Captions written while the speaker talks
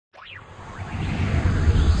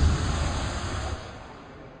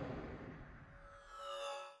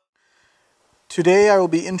Today I will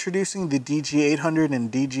be introducing the DG800 and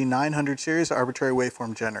DG900 series arbitrary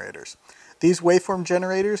waveform generators. These waveform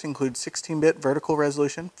generators include 16-bit vertical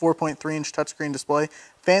resolution, 4.3-inch touchscreen display,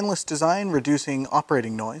 fanless design reducing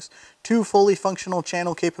operating noise, 2 fully functional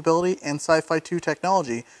channel capability, and Sci-Fi 2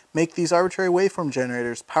 technology make these arbitrary waveform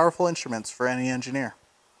generators powerful instruments for any engineer.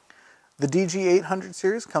 The DG800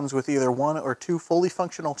 series comes with either 1 or 2 fully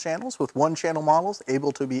functional channels, with 1-channel models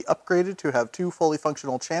able to be upgraded to have 2 fully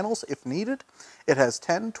functional channels if needed. It has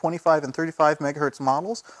 10, 25, and 35 MHz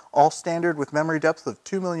models, all standard with memory depth of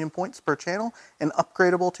 2 million points per channel and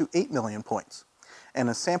upgradable to 8 million points, and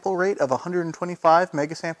a sample rate of 125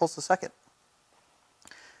 megasamples a second.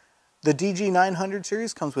 The DG900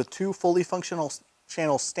 series comes with 2 fully functional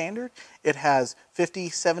channels standard. It has 50,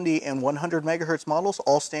 70, and 100 MHz models,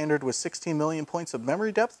 all standard with 16 million points of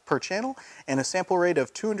memory depth per channel and a sample rate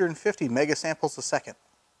of 250 megasamples a second.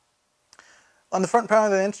 On the front panel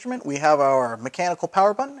of the instrument, we have our mechanical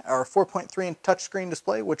power button, our 4.3-inch touchscreen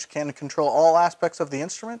display, which can control all aspects of the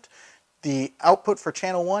instrument, the output for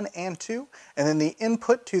channel 1 and 2, and then the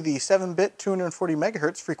input to the 7-bit 240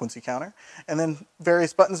 MHz frequency counter, and then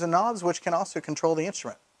various buttons and knobs which can also control the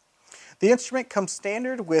instrument. The instrument comes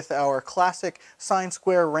standard with our classic sine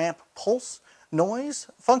square ramp pulse noise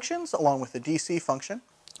functions along with the DC function.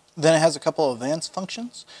 Then it has a couple of advanced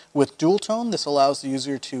functions. With dual tone, this allows the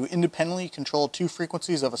user to independently control 2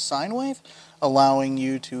 frequencies of a sine wave, allowing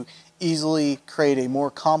you to easily create a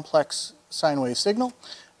more complex sine wave signal,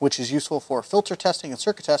 which is useful for filter testing and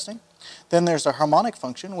circuit testing. Then there's a harmonic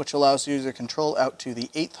function, which allows the user to control out to the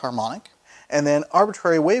 8th harmonic. And then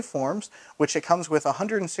arbitrary waveforms, which it comes with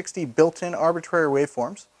 160 built-in arbitrary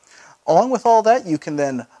waveforms. Along with all that, you can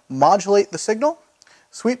then modulate the signal,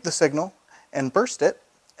 sweep the signal, and burst it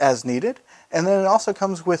as needed. And then it also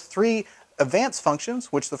comes with 3 advanced functions,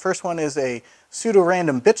 which the first one is a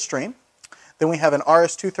pseudo-random bit stream. Then we have an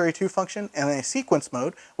RS-232 function and a sequence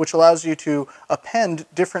mode, which allows you to append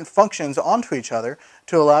different functions onto each other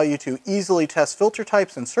to allow you to easily test filter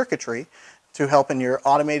types and circuitry to help in your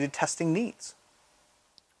automated testing needs.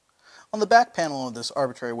 On the back panel of this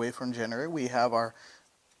arbitrary waveform generator, we have our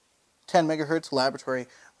 10 MHz laboratory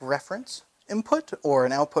reference input, or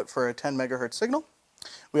an output for a 10 MHz signal.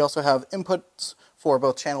 We also have inputs for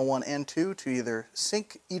both channel 1 and 2 to either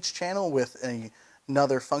sync each channel with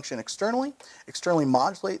another function externally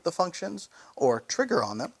modulate the functions, or trigger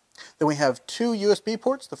on them. Then we have 2 USB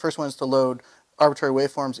ports. The first one is to load arbitrary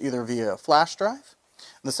waveforms either via a flash drive.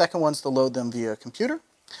 And the second one's to load them via a computer.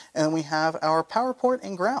 And then we have our power port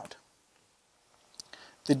and ground.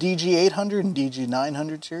 The DG800 and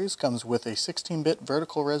DG900 series comes with a 16-bit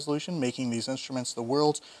vertical resolution, making these instruments the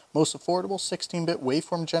world's most affordable 16-bit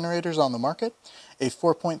waveform generators on the market, a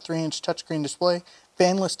 4.3-inch touchscreen display,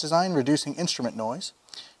 fanless design reducing instrument noise,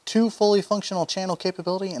 2 fully functional channel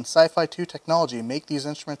capability, and Sci-Fi 2 technology make these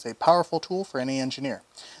instruments a powerful tool for any engineer.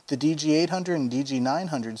 The DG800 and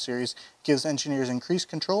DG900 series gives engineers increased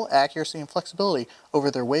control, accuracy, and flexibility over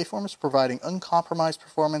their waveforms, providing uncompromised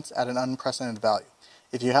performance at an unprecedented value.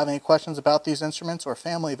 If you have any questions about these instruments or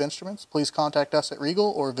family of instruments, please contact us at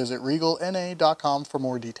RIGOL or visit rigolna.com for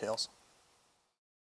more details.